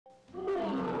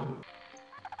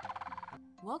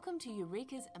Welcome to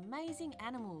Eureka's Amazing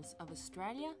Animals of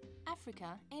Australia,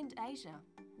 Africa and Asia.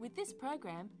 With this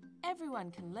program,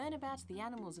 everyone can learn about the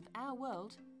animals of our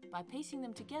world by piecing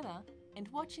them together and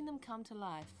watching them come to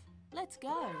life. Let's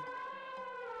go!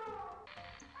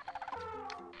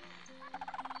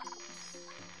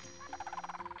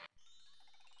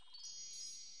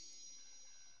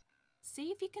 See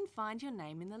if you can find your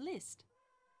name in the list.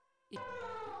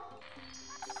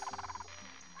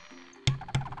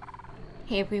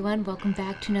 Hey everyone, welcome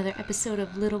back to another episode of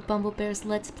Lilbumblebear's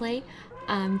Let's Play.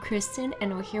 I'm Kristen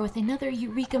and we're here with another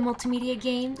Eureka Multimedia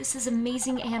game. This is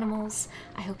Amazing Animals.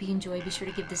 I hope you enjoy. Be sure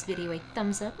to give this video a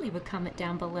thumbs up, leave a comment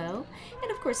down below, and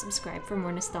of course subscribe for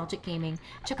more nostalgic gaming.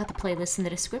 Check out the playlist in the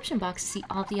description box to see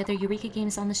all the other Eureka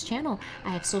games on this channel.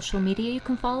 I have social media you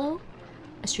can follow,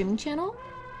 a streaming channel,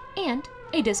 and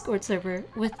a Discord server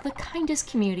with the kindest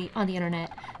community on the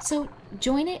internet. So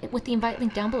join it with the invite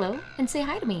link down below and say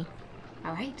hi to me.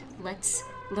 Alright, let's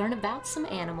learn about some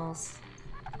animals.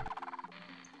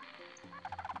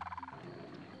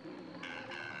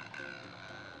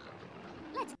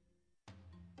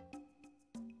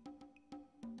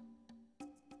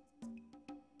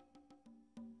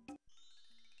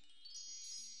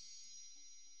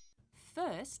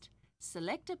 First,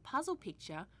 select a puzzle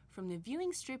picture from the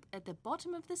viewing strip at the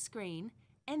bottom of the screen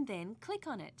and then click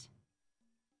on it.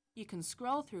 You can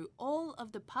scroll through all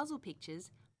of the puzzle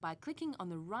pictures by clicking on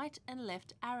the right and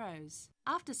left arrows.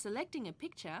 After selecting a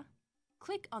picture,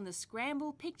 click on the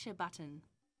Scramble Picture button.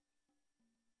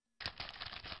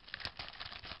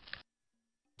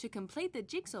 To complete the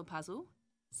jigsaw puzzle,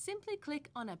 simply click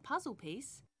on a puzzle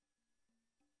piece,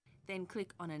 then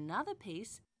click on another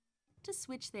piece to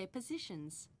switch their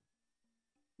positions.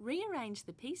 Rearrange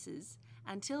the pieces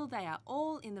until they are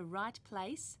all in the right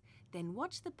place, then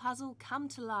watch the puzzle come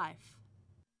to life.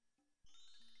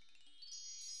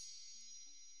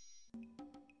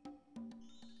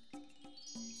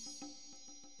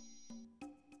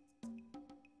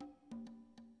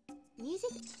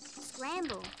 Music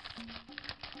scramble.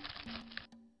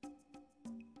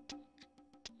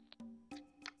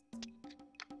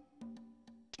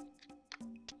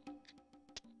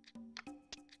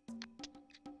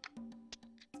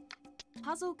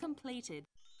 Puzzle completed.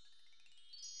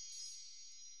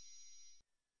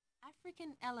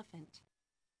 African elephant.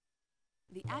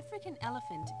 The African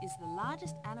elephant is the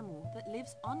largest animal that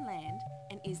lives on land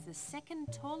and is the second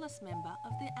tallest member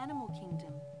of the animal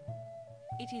kingdom.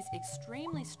 It is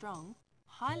extremely strong,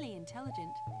 highly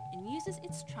intelligent, and uses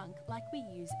its trunk like we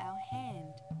use our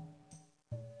hand.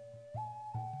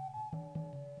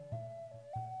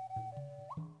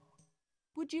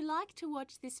 Would you like to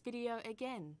watch this video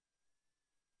again?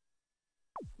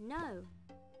 No.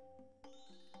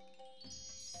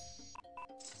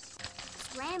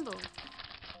 Scramble.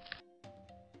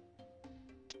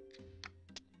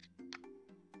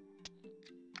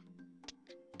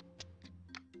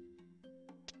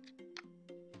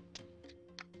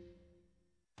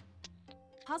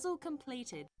 Puzzle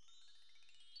completed.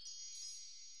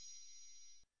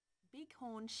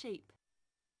 Bighorn sheep.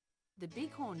 The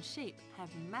bighorn sheep have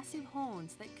massive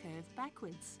horns that curve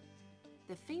backwards.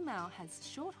 The female has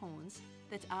short horns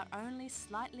that are only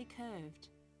slightly curved.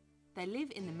 They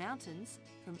live in the mountains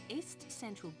from east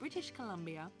central British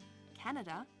Columbia,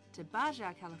 Canada to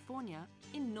Baja, California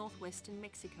in northwestern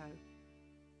Mexico.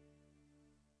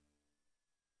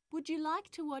 Would you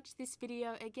like to watch this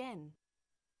video again?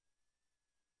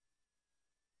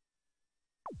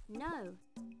 No.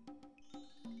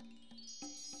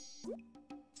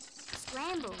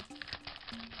 Scramble.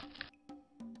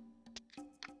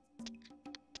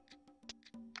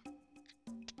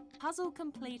 Puzzle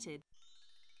completed.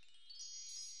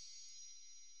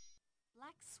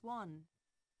 Black swan.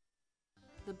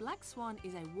 The black swan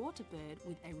is a water bird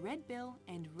with a red bill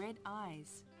and red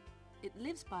eyes. It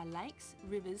lives by lakes,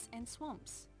 rivers and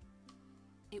swamps.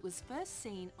 It was first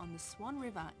seen on the Swan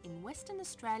River in Western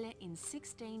Australia in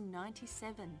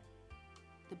 1697.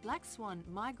 The black swan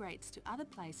migrates to other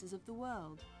places of the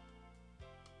world.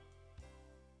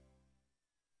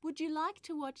 Would you like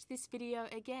to watch this video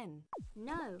again?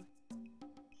 No.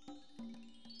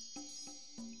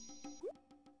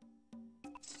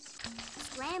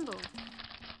 Scramble.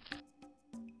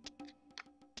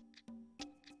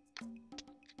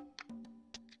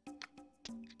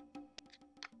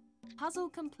 Puzzle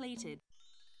completed.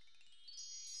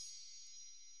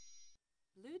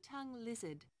 Blue-tongued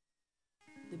lizard.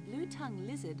 The blue-tongued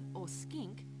lizard, or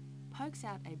skink, pokes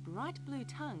out a bright blue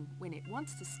tongue when it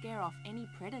wants to scare off any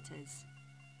predators.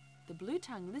 The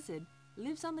blue-tongued lizard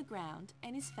lives on the ground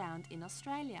and is found in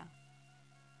Australia.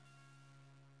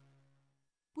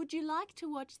 Would Would you like to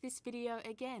watch this video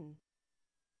again?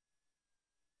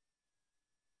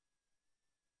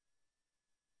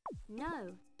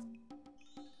 No.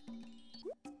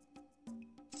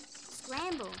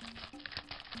 Scramble.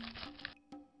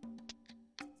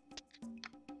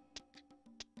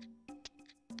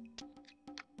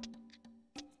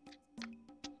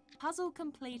 Puzzle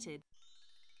completed.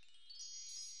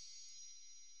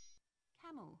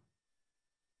 Camel.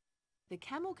 The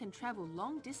camel can travel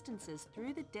long distances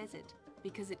through the desert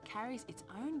because it carries its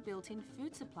own built-in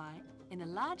food supply in a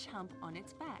large hump on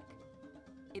its back.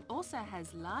 It also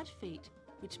has large feet,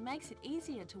 which makes it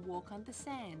easier to walk on the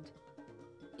sand.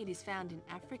 It is found in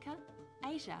Africa,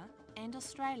 Asia, and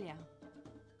Australia.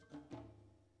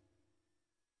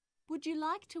 Would you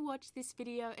like to watch this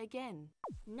video again?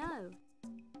 No.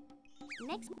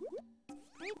 Next.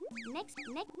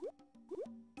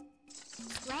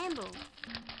 Scramble.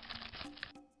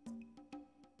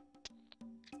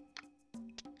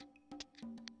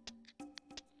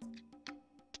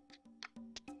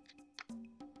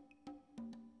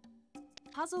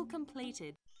 Puzzle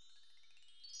completed.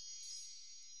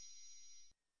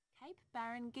 Cape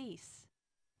Barren geese.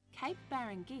 Cape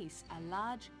Barren geese are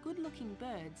large, good-looking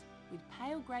birds with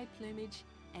pale grey plumage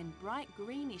and bright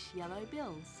greenish-yellow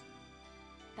bills.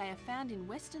 They are found in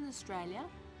Western Australia,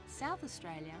 South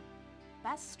Australia,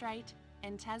 Bass Strait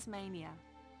and Tasmania.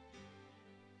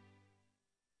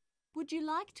 Would you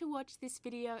like to watch this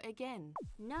video again?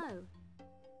 No.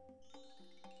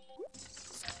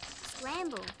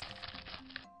 Scramble.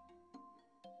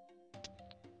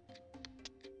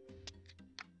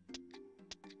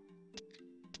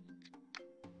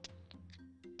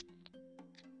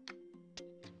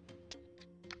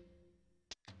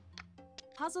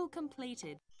 Puzzle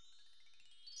completed.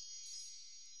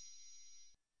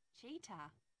 Cheetah.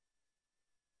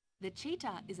 The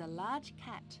cheetah is a large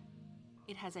cat.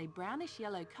 It has a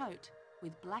brownish-yellow coat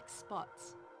with black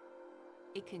spots.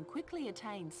 It can quickly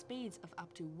attain speeds of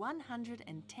up to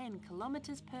 110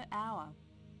 kilometers per hour.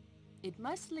 It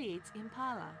mostly eats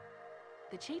impala.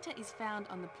 The cheetah is found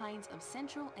on the plains of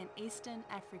Central and Eastern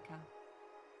Africa.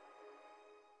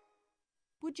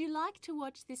 Would you like to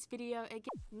watch this video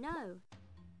again? No.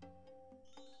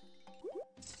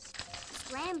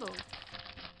 Scramble.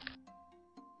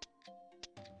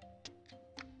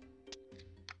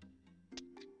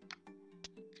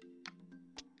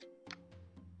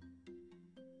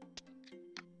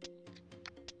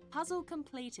 Puzzle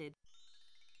completed.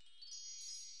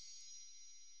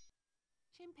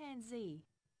 Chimpanzee.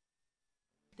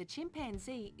 The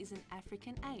chimpanzee is an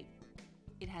African ape.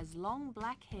 It has long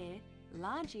black hair,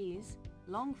 large ears,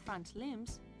 long front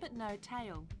limbs, but no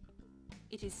tail.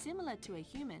 It is similar to a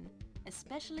human,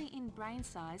 especially in brain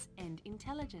size and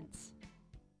intelligence.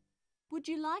 Would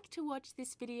you like to watch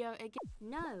this video again?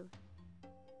 No.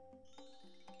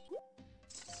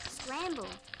 Scramble.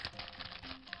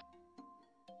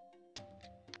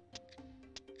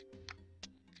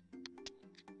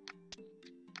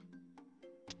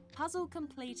 Puzzle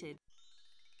completed.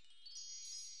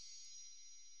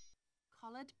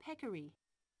 Collared peccary.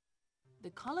 The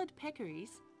collared peccaries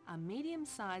are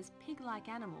medium-sized pig-like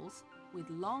animals with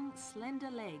long,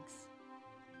 slender legs.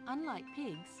 Unlike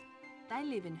pigs, they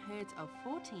live in herds of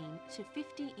 14 to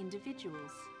 50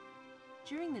 individuals.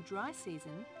 During the dry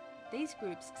season, these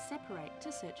groups separate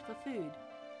to search for food.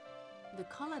 The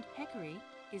collared peccary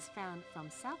is found from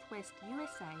southwest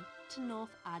USA to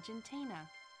North Argentina.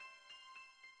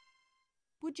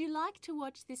 Would you like to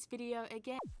watch this video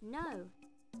again? No.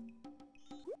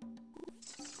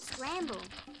 Scramble.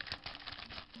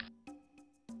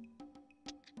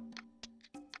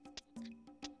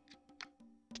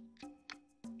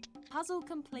 Puzzle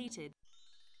completed.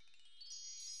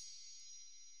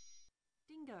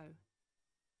 Dingo.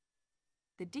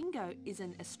 The dingo is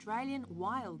an Australian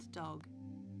wild dog.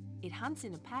 It hunts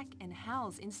in a pack and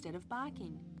howls instead of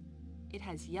barking. It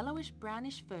has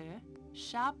yellowish-brownish fur,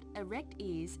 sharp, erect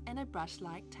ears and a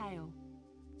brush-like tail.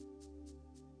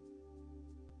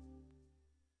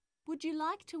 Would you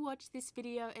like to watch this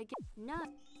video again? No.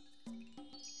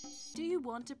 Do you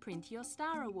want to print your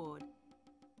Star Award?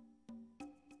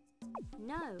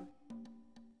 No.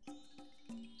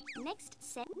 Next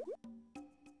set.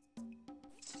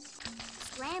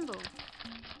 Scramble.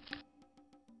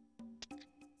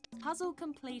 Puzzle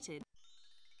completed.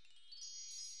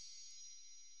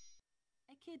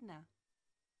 Echidna.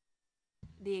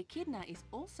 The echidna is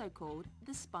also called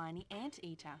the spiny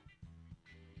anteater.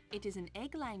 It is an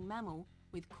egg-laying mammal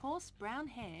with coarse brown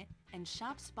hair and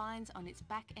sharp spines on its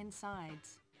back and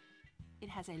sides. It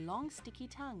has a long sticky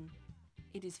tongue.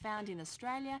 It is found in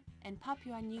Australia and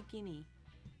Papua New Guinea.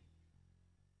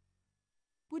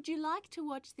 Would you like to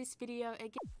watch this video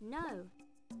again? No.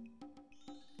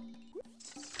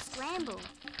 Scramble.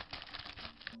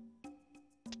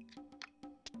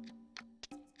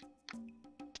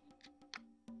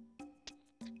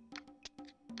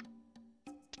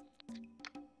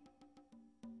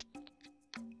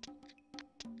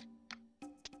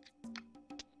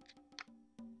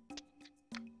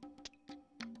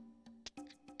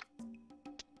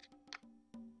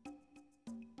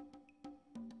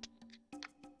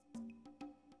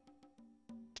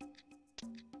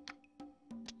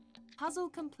 Puzzle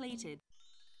completed.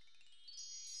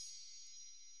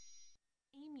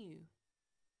 Emu.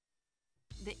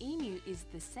 The emu is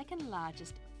the second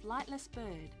largest flightless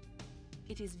bird.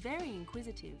 It is very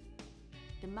inquisitive.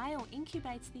 The male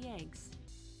incubates the eggs.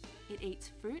 It eats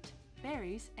fruit,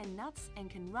 berries and nuts and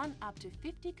can run up to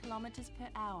 50 kilometers per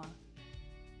hour.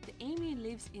 The emu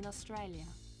lives in Australia.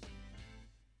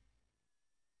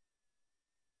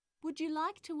 Would you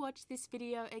like to watch this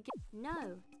video again?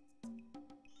 No.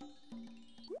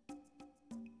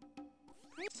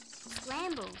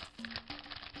 Scramble.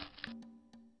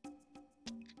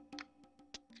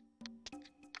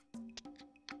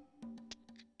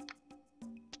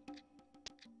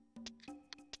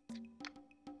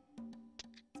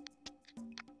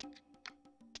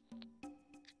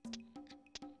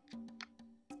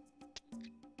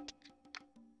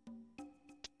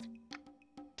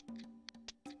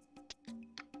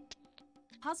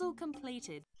 Puzzle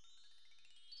completed.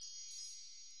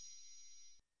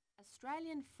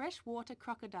 Australian freshwater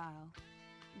crocodile.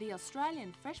 The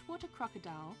Australian freshwater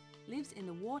crocodile lives in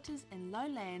the waters and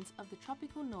lowlands of the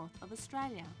tropical north of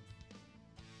Australia.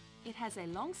 It has a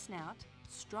long snout,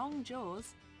 strong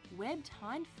jaws, webbed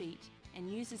hind feet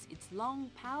and uses its long,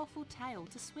 powerful tail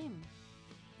to swim.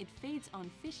 It feeds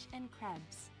on fish and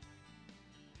crabs.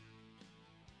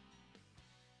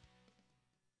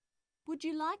 Would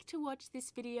you like to watch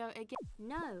this video again?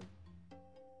 No.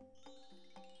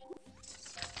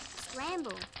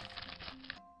 Scramble.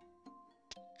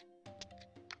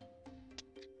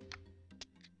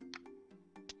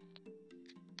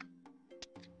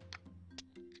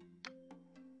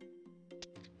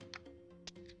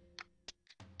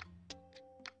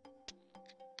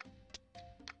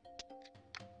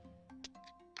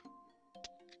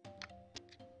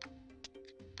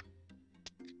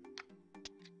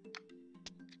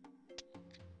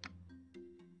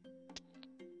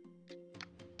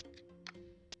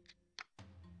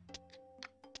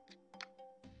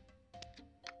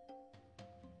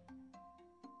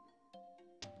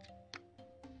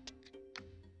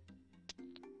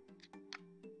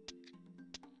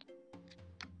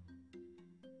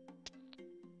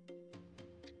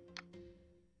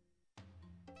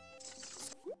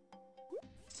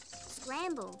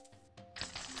 Scramble.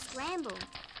 Scramble.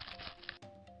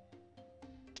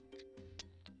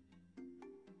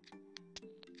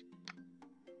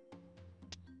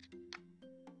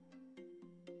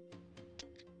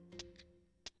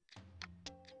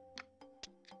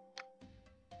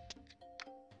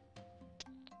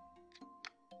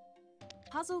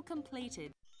 Puzzle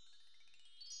completed.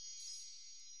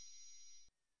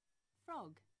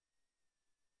 Frog.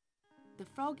 The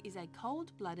frog is a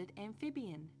cold-blooded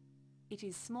amphibian. It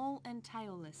is small and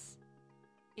tailless.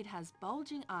 It has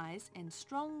bulging eyes and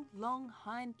strong, long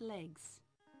hind legs.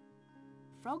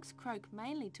 Frogs croak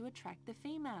mainly to attract the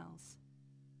females.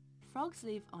 Frogs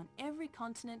live on every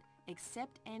continent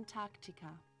except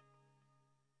Antarctica.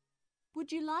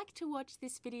 Would you like to watch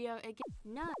this video again?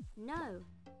 No. No.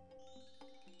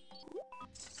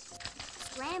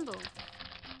 Scramble.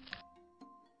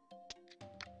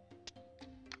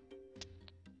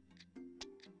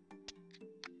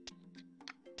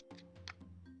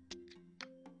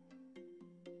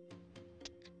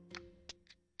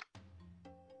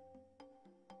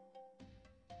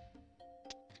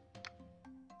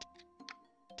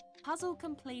 Puzzle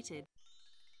completed.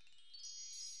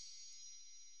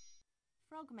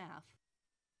 Frogmouth.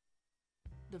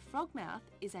 The frogmouth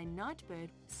is a night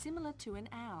bird similar to an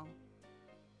owl.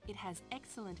 It has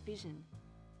excellent vision.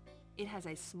 It has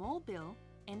a small bill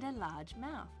and a large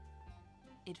mouth.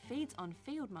 It feeds on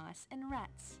field mice and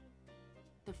rats.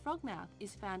 The frogmouth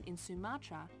is found in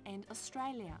Sumatra and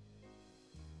Australia.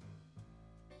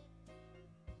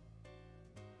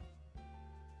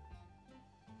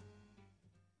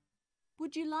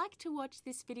 Would you like to watch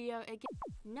this video again?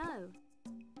 No.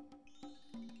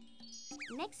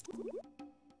 Next.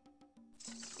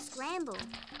 Scramble.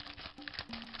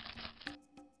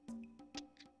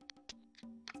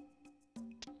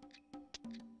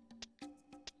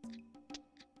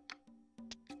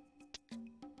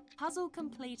 Puzzle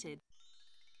completed.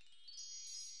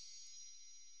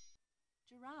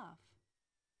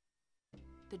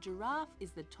 The giraffe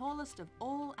is the tallest of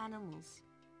all animals.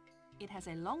 It has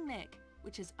a long neck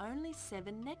which has only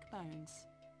 7 neck bones.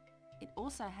 It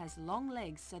also has long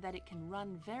legs so that it can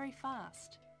run very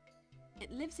fast.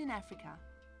 It lives in Africa.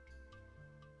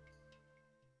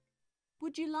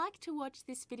 Would you like to watch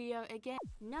this video again?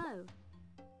 No.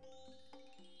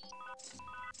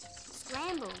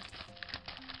 Scramble.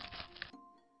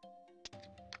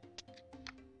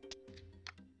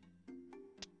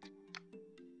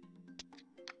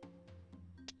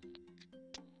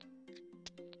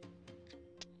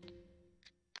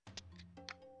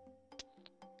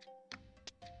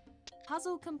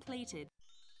 Puzzle completed.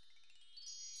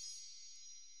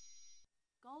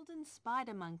 Golden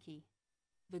spider monkey.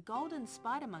 The golden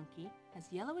spider monkey has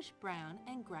yellowish brown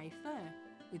and grey fur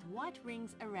with white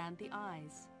rings around the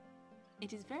eyes.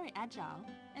 It is very agile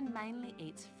and mainly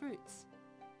eats fruits.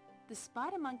 The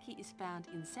spider monkey is found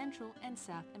in Central and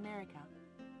South America.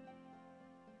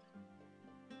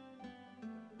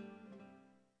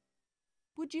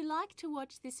 Would you like to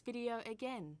watch this video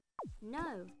again?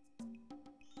 No.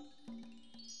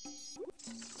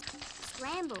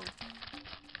 Scramble.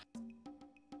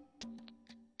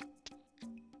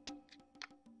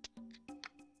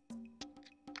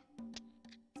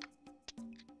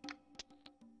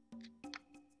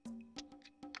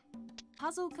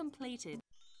 Puzzle completed.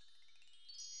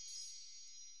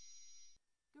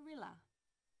 Gorilla.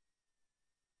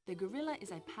 The gorilla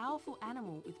is a powerful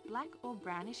animal with black or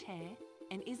brownish hair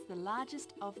and is the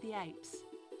largest of the apes.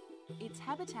 Its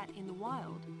habitat in the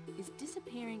wild is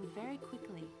disappearing very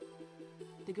quickly.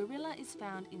 The gorilla is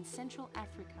found in Central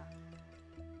Africa.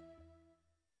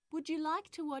 Would you like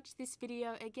to watch this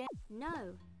video again?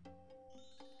 No.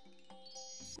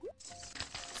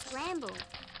 Scramble.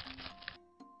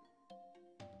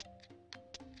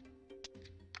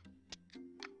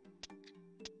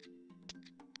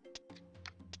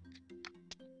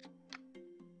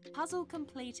 Puzzle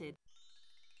completed.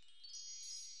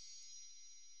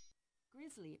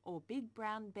 Grizzly or big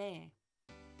brown bear.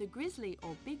 The grizzly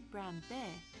or big brown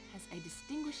bear has a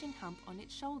distinguishing hump on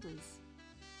its shoulders.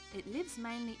 It lives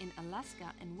mainly in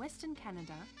Alaska and Western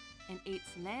Canada and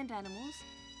eats land animals,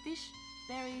 fish,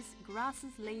 berries,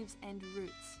 grasses, leaves and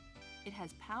roots. It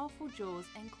has powerful jaws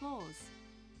and claws.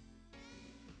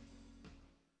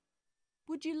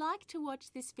 Would you like to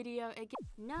watch this video again?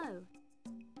 No.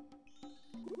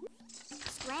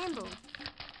 Scramble.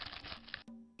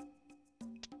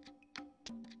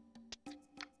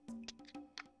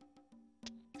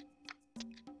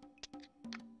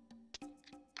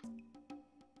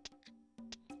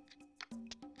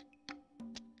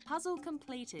 Puzzle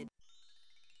completed.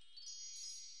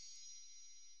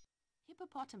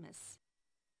 Hippopotamus.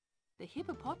 The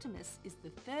hippopotamus is the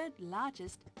third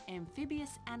largest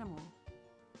amphibious animal.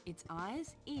 Its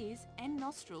eyes, ears and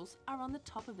nostrils are on the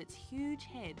top of its huge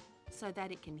head so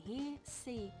that it can hear,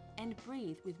 see and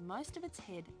breathe with most of its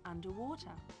head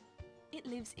underwater. It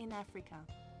lives in Africa.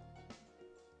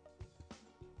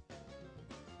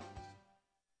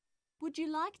 Would you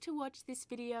like to watch this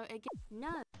video again?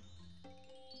 No.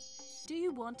 Do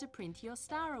you want to print your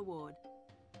Star Award?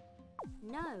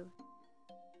 No.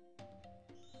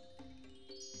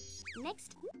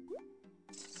 Next.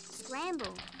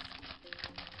 Scramble.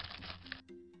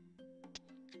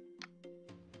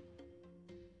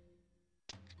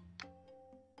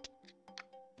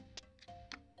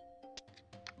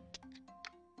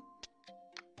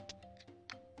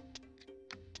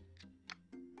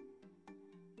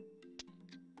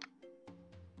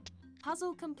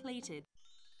 Puzzle completed.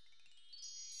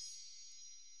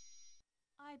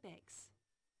 Ibex.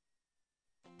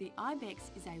 The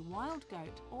ibex is a wild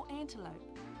goat or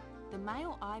antelope. The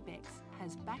male ibex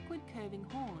has backward curving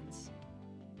horns.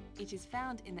 It is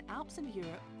found in the Alps of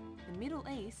Europe, the Middle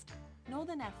East,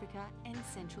 Northern Africa and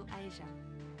Central Asia.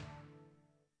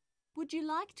 Would you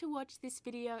like to watch this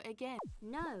video again?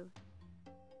 No.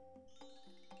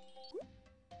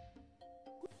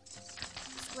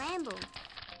 Scramble.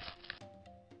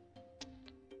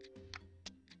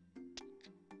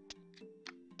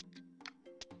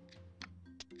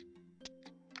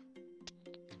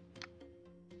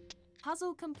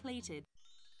 Puzzle completed.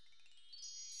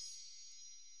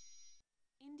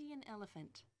 Indian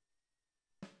elephant.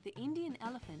 The Indian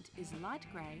elephant is light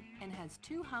grey and has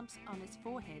 2 humps on its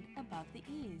forehead above the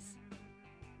ears.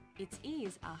 Its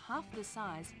ears are half the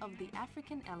size of the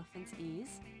African elephant's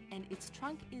ears and its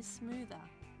trunk is smoother.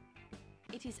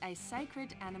 It is a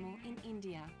sacred animal in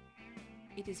India.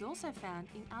 It is also found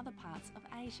in other parts of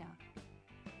Asia.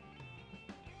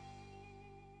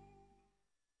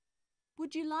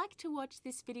 Would you like to watch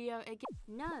this video again?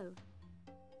 No.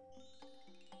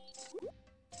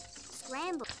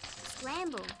 Scramble.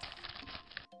 Scramble.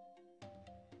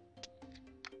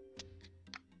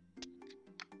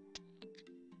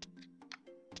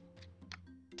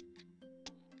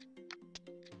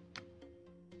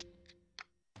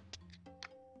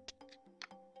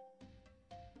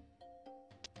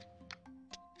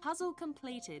 Puzzle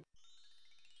completed.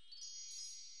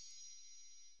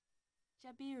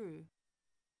 Jabiru.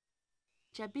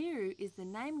 Jabiru is the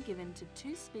name given to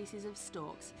two species of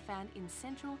storks found in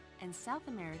Central and South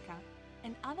America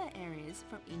and other areas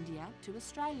from India to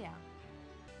Australia.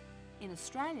 In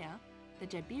Australia, the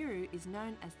Jabiru is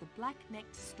known as the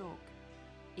black-necked stork.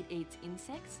 It eats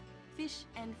insects, fish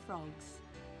and frogs.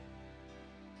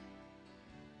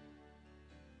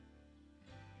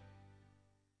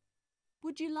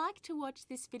 Would you like to watch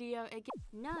this video again?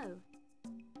 No.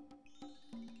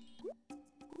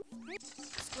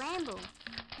 Scramble.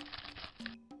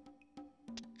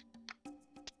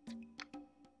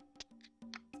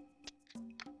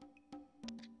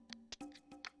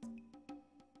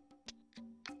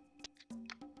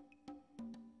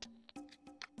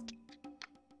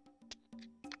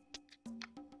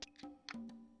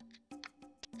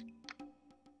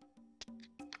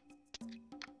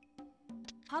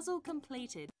 Puzzle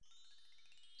completed.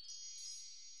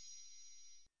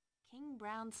 King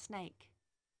brown snake.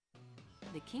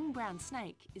 The king brown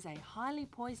snake is a highly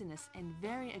poisonous and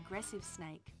very aggressive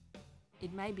snake.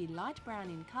 It may be light brown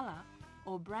in colour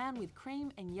or brown with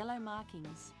cream and yellow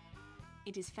markings.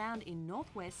 It is found in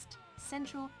northwest,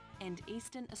 central and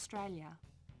eastern Australia.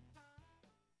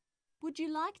 Would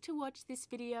you like to watch this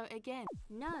video again?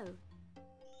 No.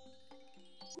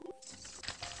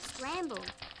 Scramble.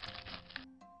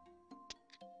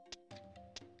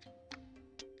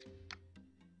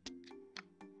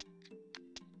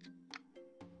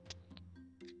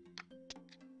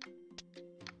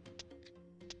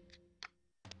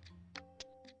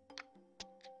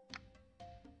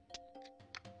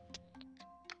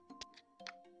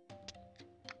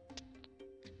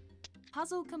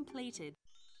 Puzzle completed.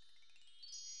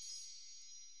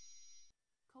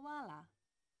 Koala.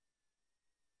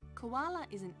 Koala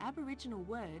is an Aboriginal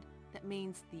word that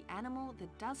means the animal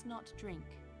that does not drink.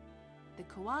 The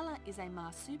koala is a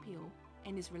marsupial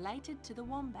and is related to the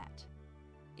wombat.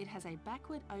 It has a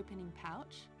backward opening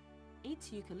pouch,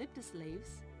 eats eucalyptus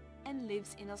leaves, and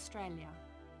lives in Australia.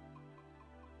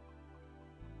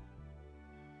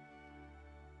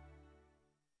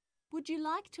 Would you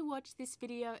like to watch this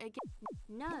video again?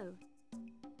 No.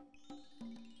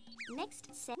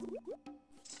 Next set.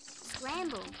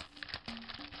 Scramble.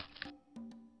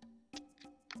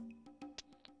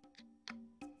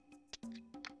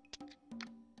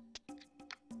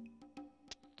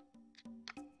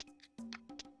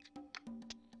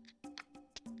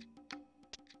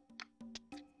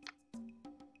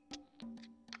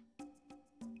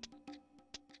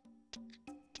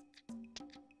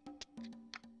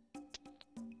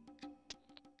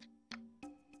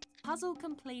 Puzzle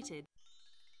completed.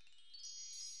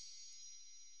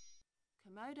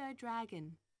 Komodo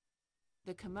dragon.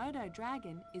 The Komodo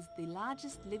dragon is the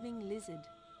largest living lizard.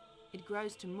 It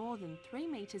grows to more than 3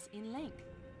 meters in length.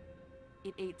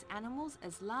 It eats animals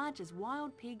as large as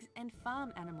wild pigs and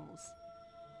farm animals.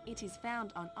 It is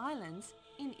found on islands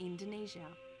in Indonesia.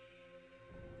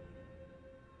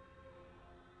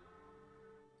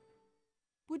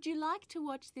 Would you like to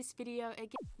watch this video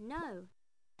again? No.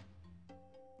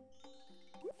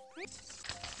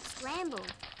 Scramble.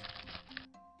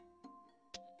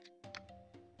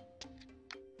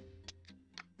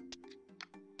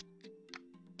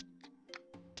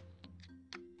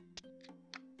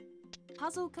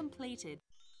 Puzzle completed.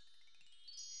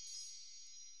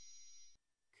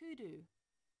 Kudu.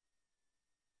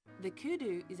 The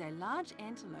kudu is a large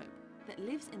antelope that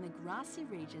lives in the grassy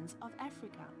regions of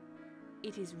Africa.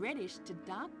 It is reddish to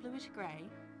dark bluish grey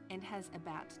and has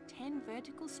about 10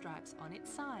 vertical stripes on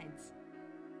its sides.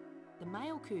 The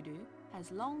male kudu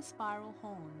has long spiral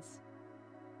horns.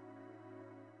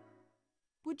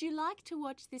 Would you like to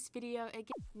watch this video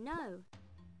again? No.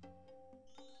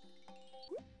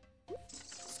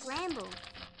 Scramble.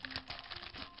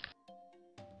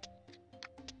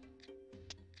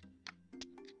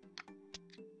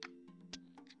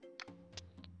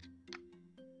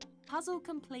 Puzzle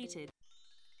completed.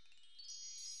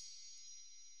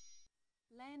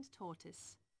 Land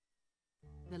tortoise.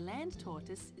 The land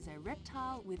tortoise is a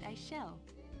reptile with a shell.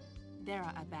 There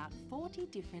are about 40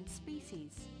 different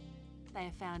species. They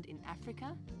are found in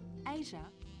Africa, Asia,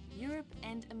 Europe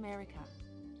and America.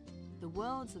 The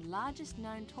world's largest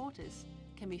known tortoise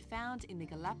can be found in the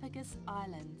Galapagos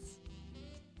Islands.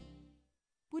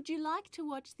 Would you like to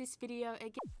watch this video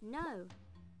again? No.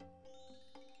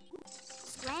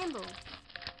 Scramble.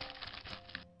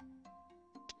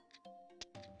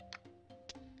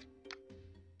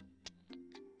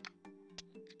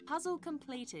 Puzzle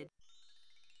completed.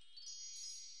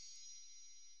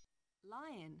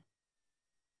 Lion.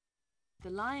 The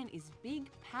lion is big,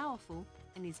 powerful,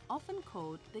 and is often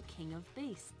called the king of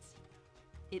beasts.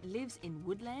 It lives in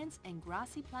woodlands and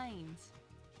grassy plains.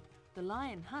 The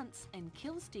lion hunts and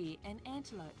kills deer and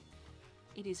antelope.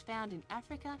 It is found in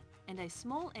Africa and a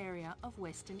small area of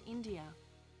Western India.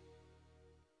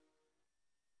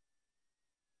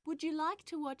 Would you like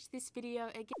to watch this video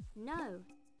again? No.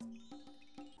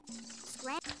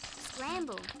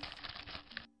 Scramble.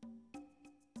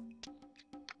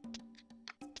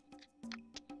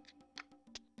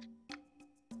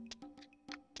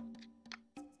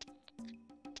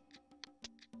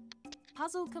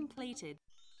 Puzzle completed.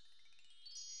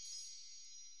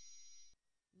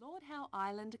 Lord Howe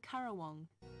Island Currawong.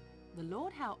 The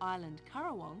Lord Howe Island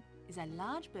Currawong is a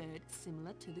large bird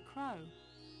similar to the crow.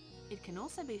 It can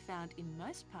also be found in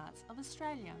most parts of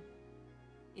Australia.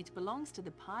 It belongs to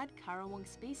the pied currawong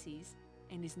species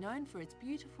and is known for its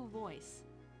beautiful voice.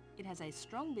 It has a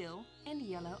strong bill and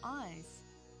yellow eyes.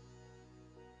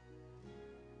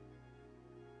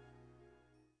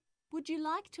 Would you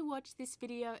like to watch this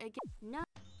video again? No.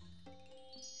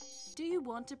 Do you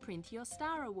want to print your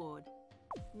Star Award?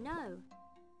 No.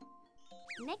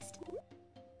 Next.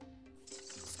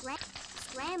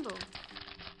 Scramble.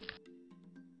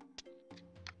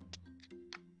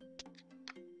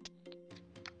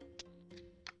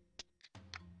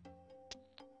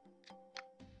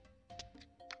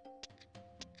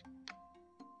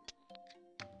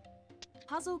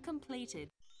 Puzzle completed.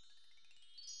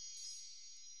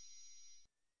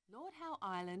 Lord Howe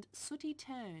Island Sooty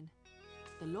Tern.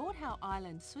 The Lord Howe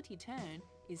Island Sooty Tern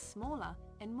is smaller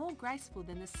and more graceful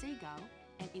than the seagull,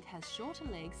 and it has shorter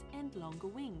legs and longer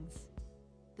wings.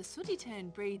 The sooty tern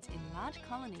breeds in large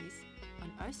colonies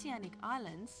on oceanic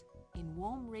islands in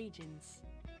warm regions.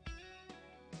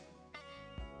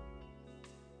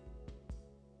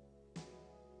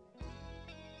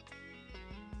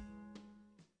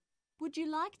 Would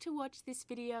you like to watch this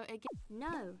video again?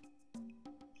 No.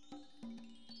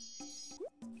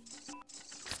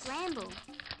 Scramble.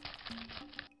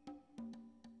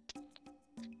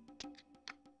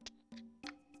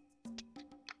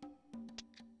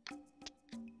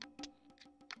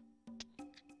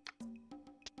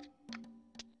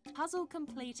 Puzzle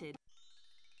completed.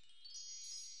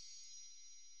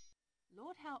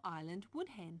 Lord Howe Island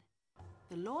Woodhen.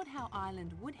 The Lord Howe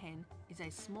Island woodhen is a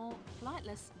small,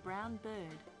 flightless brown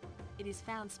bird. It is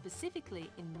found specifically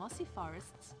in mossy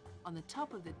forests on the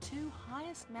top of the two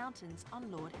highest mountains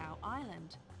on Lord Howe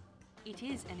Island. It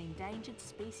is an endangered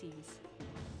species.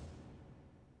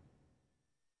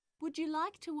 Would you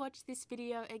like to watch this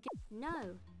video again?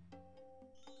 No.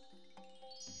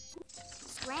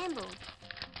 Scramble.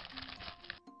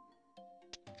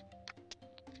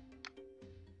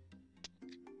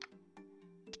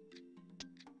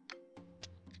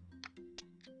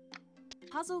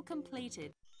 Puzzle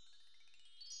completed.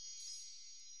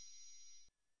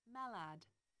 Mallard.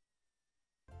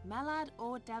 Mallard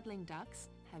or dabbling ducks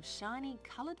have shiny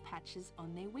coloured patches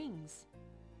on their wings.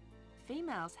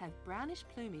 Females have brownish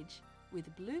plumage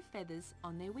with blue feathers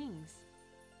on their wings.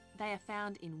 They are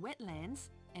found in wetlands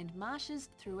and marshes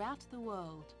throughout the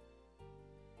world.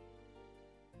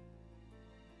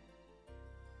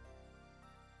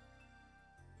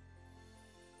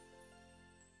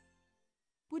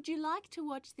 Would you like to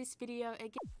watch this video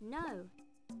again? No.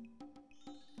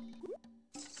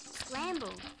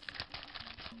 Scramble.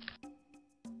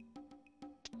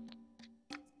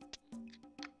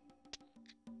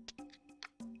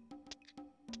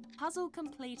 Puzzle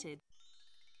completed.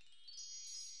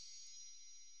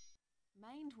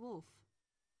 Maned wolf.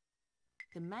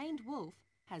 The maned wolf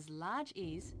has large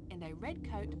ears and a red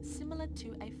coat similar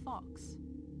to a fox.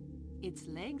 Its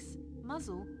legs,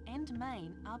 muzzle and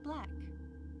mane are black.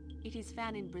 It is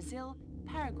found in Brazil,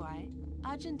 Paraguay,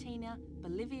 Argentina,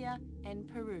 Bolivia and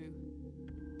Peru.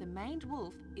 The maned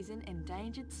wolf is an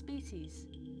endangered species.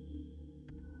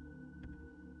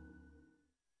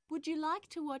 Would you like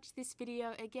to watch this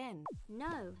video again?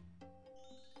 No.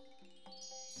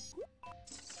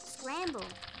 Scramble.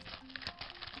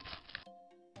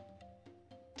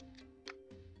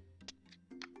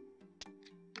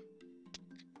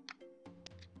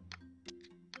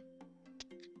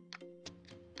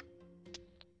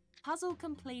 Puzzle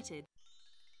completed.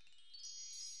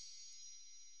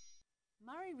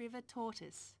 Murray River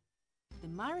tortoise. The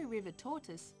Murray River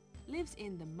tortoise lives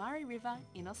in the Murray River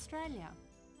in Australia.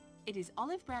 It is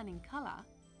olive brown in colour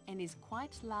and is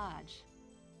quite large.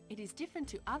 It is different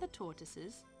to other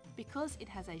tortoises because it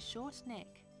has a short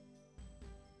neck.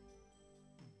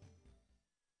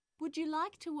 Would you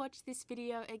like to watch this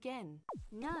video again?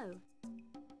 No.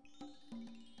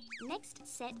 Next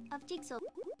set of jigsaw.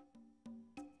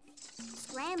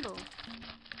 Scramble.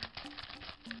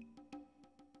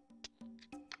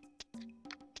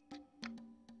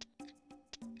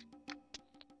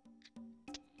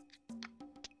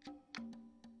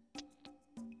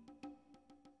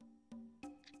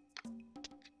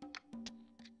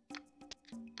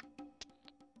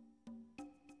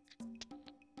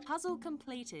 Puzzle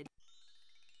completed.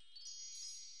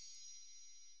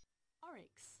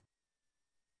 Oryx.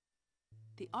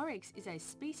 The oryx is a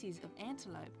species of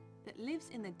antelope that lives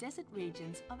in the desert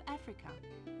regions of Africa.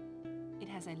 It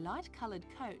has a light-coloured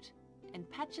coat and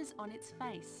patches on its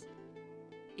face.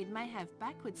 It may have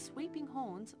backward sweeping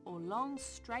horns or long,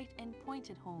 straight and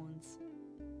pointed horns.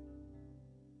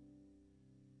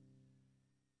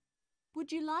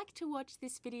 Would you like to watch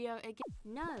this video again?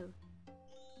 No.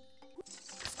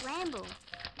 Scramble.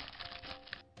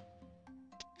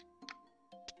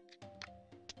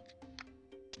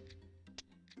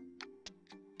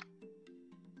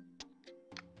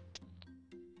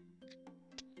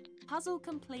 Puzzle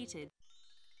completed.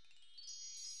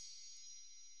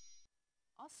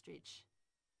 Ostrich.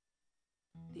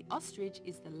 The ostrich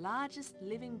is the largest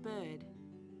living bird.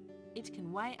 It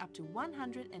can weigh up to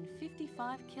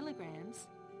 155 kilograms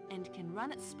and can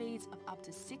run at speeds of up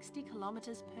to 60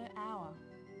 kilometers per hour.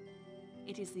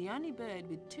 It is the only bird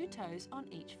with 2 toes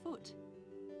on each foot.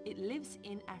 It lives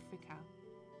in Africa.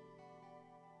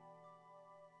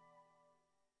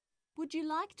 Would you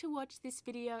like to watch this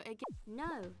video again?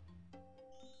 No.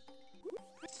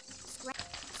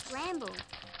 Scramble.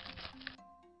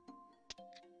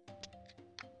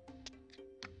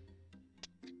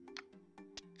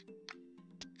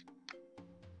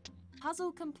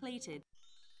 Puzzle completed.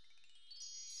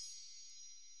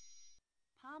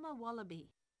 Palmer wallaby.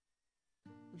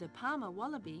 The Palmer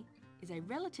wallaby is a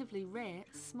relatively rare,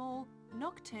 small,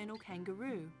 nocturnal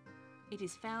kangaroo. It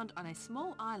is found on a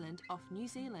small island off New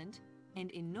Zealand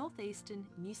and in northeastern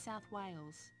New South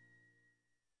Wales.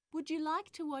 Would you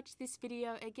like to watch this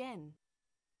video again?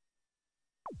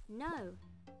 No.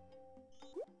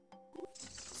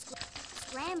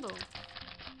 Scramble.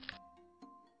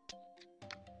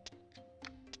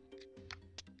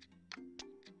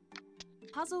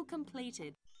 Puzzle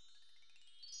completed.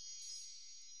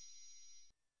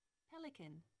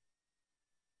 Pelican.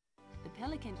 The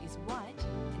pelican is white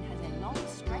and has a long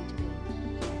straight bill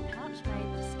and a pouch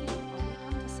made of skin on the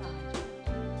underside.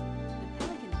 The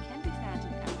pelican can be found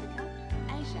in Africa,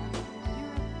 Asia,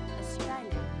 Europe,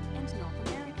 Australia and North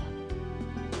America.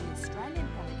 The Australian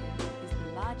pelican is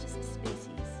the largest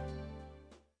species.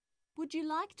 Would you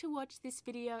like to watch this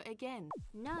video again?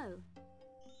 No.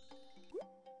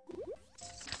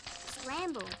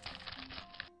 Scramble.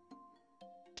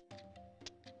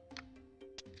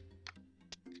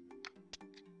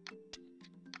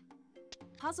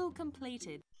 Puzzle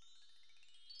completed.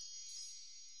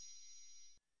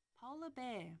 Polar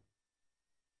bear.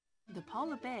 The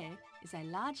polar bear is a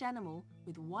large animal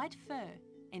with white fur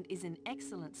and is an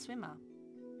excellent swimmer.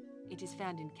 It is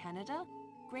found in Canada,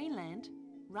 Greenland,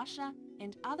 Russia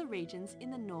and other regions in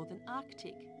the northern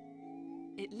Arctic.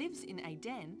 It lives in a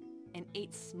den and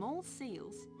eats small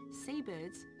seals,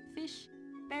 seabirds, fish,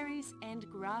 berries and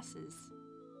grasses.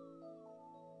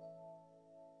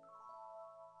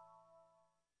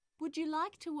 Would you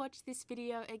like to watch this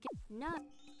video again? No.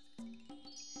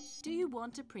 Do you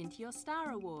want to print your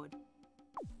Star Award?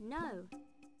 No.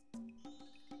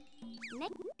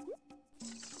 Next.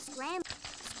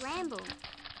 Scramble.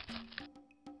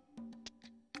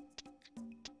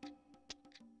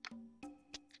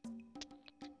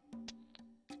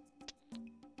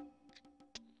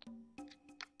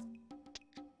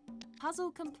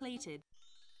 Puzzle completed.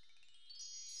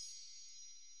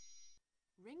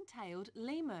 Ring-tailed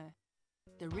lemur.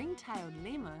 The ring-tailed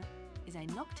lemur is a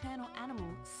nocturnal animal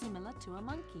similar to a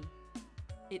monkey.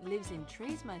 It lives in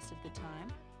trees most of the time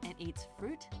and eats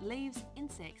fruit, leaves,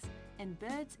 insects, and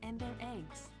birds and their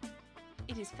eggs.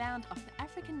 It is found off the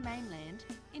African mainland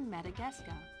in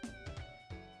Madagascar.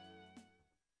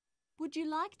 Would you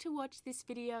like to watch this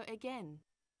video again?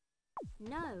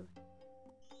 No.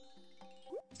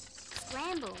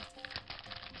 Scramble.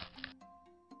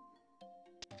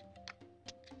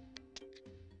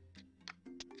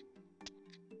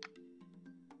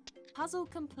 Puzzle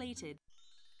completed.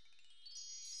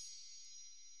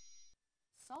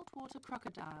 Saltwater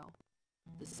crocodile.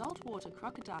 The saltwater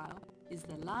crocodile is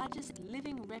the largest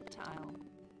living reptile.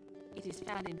 It is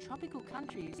found in tropical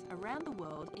countries around the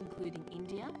world, including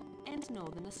India and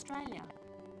northern Australia.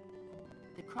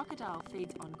 The crocodile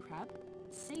feeds on crab,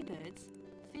 seabirds,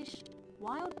 fish,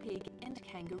 wild pig and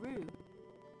kangaroo.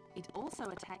 It also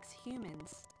attacks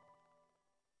humans.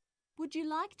 Would you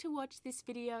like to watch this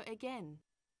video again?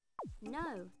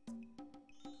 No.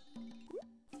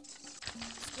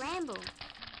 Scramble.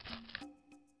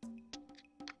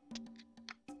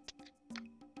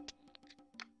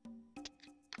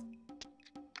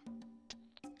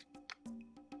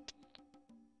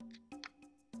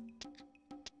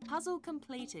 Puzzle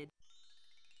completed.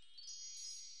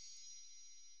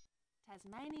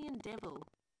 Tasmanian devil.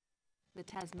 The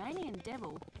Tasmanian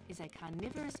devil is a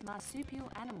carnivorous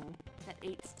marsupial animal that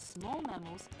eats small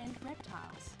mammals and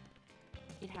reptiles.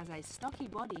 It has a stocky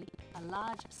body, a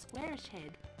large squarish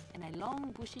head and a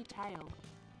long bushy tail.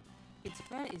 Its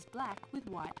fur is black with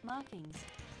white markings.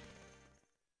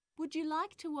 Would you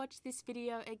like to watch this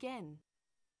video again?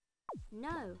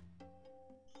 No.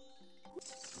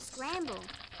 Scramble.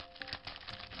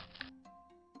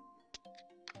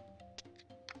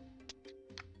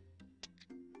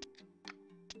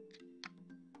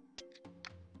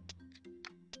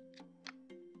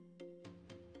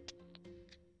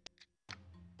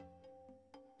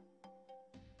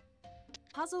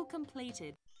 Puzzle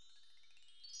completed.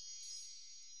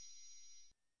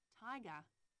 Tiger.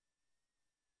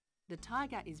 The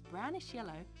tiger is brownish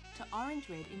yellow to orange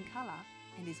red in colour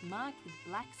and is marked with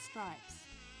black stripes.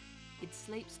 It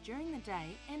sleeps during the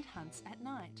day and hunts at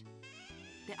night.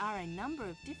 There are a number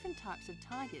of different types of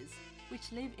tigers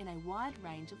which live in a wide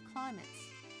range of climates.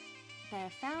 They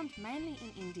are found mainly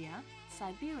in India,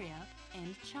 Siberia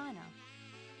and China.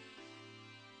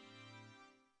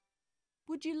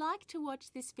 Would you like to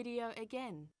watch this video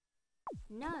again?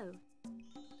 No.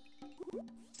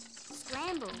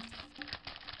 Scramble.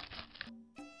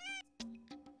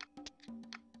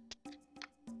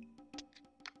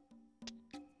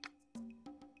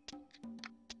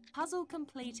 Puzzle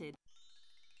completed.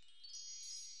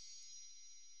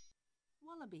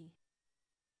 Wallaby.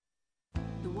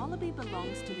 The wallaby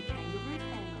belongs to the kangaroo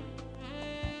family.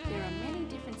 There are many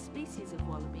different species of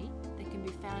wallaby that can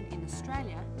be found in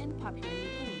Australia and Papua New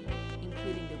Guinea,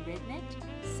 including the red-necked,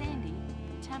 sandy,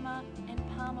 tama and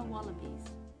palmer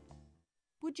wallabies.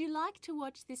 Would you like to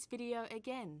watch this video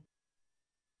again?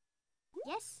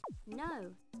 Yes.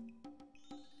 No.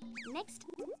 Next.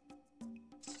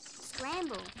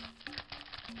 Scramble.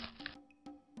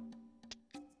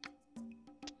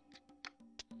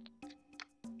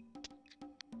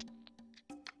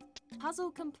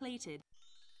 Puzzle completed.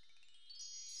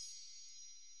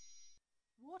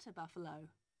 Water buffalo.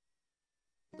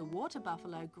 The water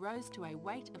buffalo grows to a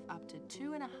weight of up to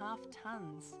 2.5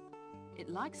 tons. It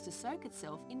likes to soak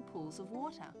itself in pools of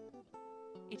water.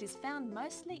 It is found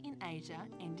mostly in Asia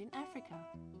and in Africa.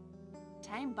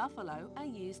 Tame buffalo are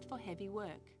used for heavy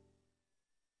work.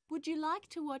 Would you like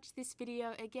to watch this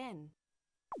video again?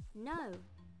 No.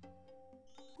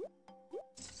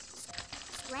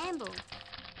 Scramble.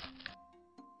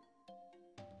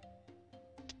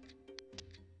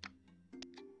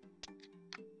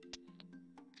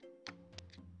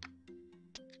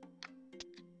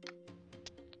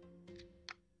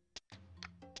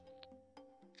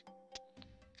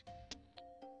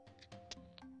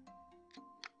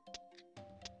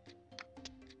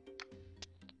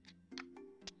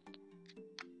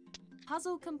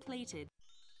 Puzzle completed.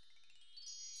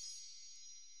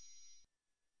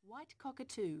 White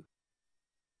cockatoo.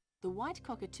 The white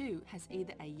cockatoo has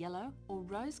either a yellow or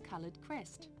rose-coloured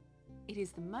crest. It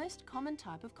is the most common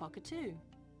type of cockatoo.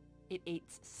 It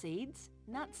eats seeds,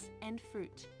 nuts and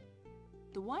fruit.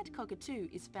 The white cockatoo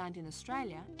is found in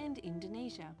Australia and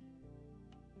Indonesia.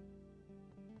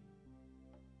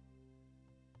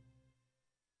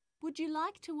 Would you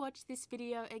like to watch this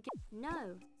video again?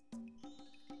 No.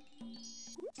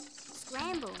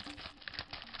 Scramble.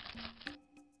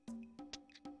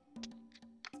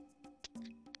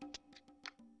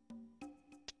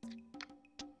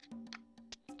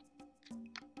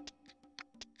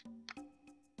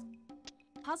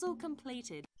 Puzzle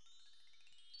completed.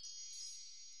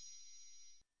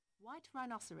 White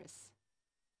rhinoceros.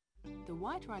 The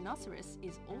white rhinoceros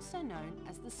is also known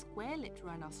as the square-lipped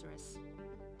rhinoceros.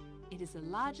 It is the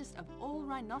largest of all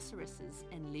rhinoceroses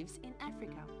and lives in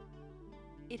Africa.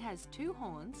 It has 2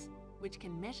 horns, which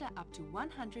can measure up to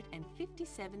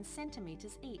 157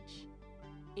 centimetres each.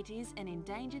 It is an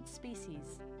endangered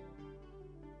species.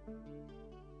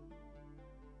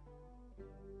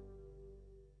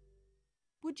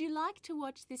 Would you like to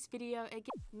watch this video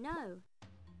again? No.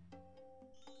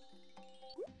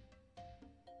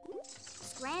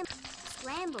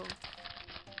 Scramble.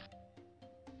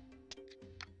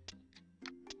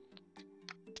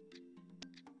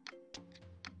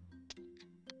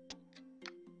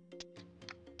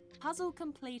 Puzzle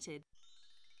completed.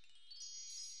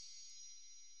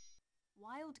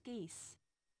 Wild geese.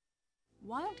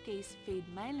 Wild geese feed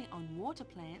mainly on water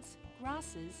plants,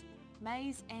 grasses,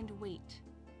 maize and wheat.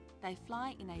 They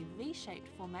fly in a V-shaped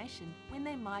formation when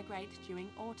they migrate during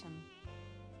autumn.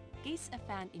 Geese are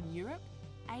found in Europe,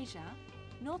 Asia,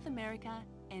 North America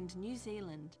and New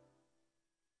Zealand.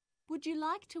 Would you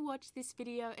like to watch this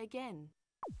video again?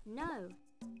 No.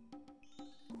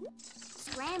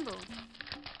 Scramble.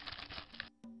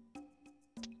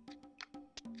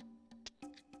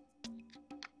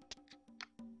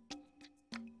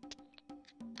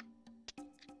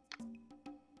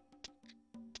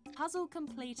 Puzzle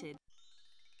completed.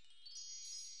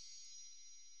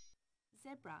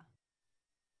 Zebra.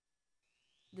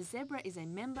 The zebra is a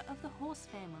member of the horse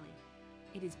family.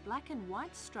 It is black and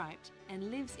white striped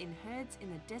and lives in herds in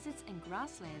the deserts and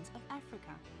grasslands of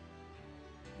Africa.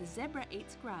 The zebra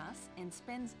eats grass and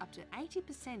spends up to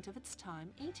 80% of its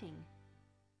time eating.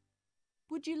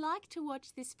 Would you like to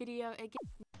watch this video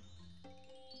again?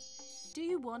 Do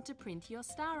you want to print your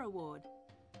star award?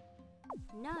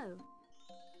 No.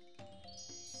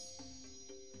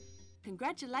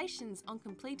 Congratulations on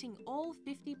completing all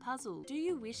 50 puzzles. Do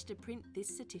you wish to print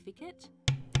this certificate?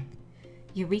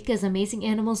 Eureka's Amazing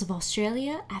Animals of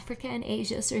Australia, Africa, and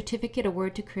Asia certificate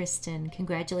award to Kristen.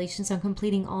 Congratulations on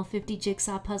completing all 50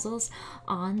 jigsaw puzzles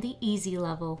on the easy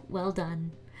level. Well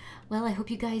done. Well, I hope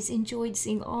you guys enjoyed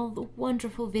seeing all the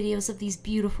wonderful videos of these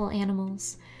beautiful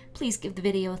animals. Please give the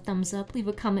video a thumbs up, leave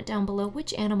a comment down below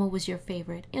which animal was your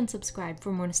favorite, and subscribe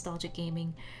for more nostalgic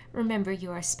gaming. Remember, you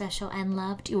are special and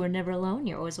loved. You are never alone.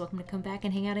 You're always welcome to come back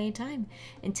and hang out anytime.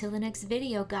 Until the next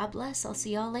video, God bless. I'll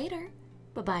see y'all later.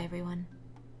 Bye-bye, everyone.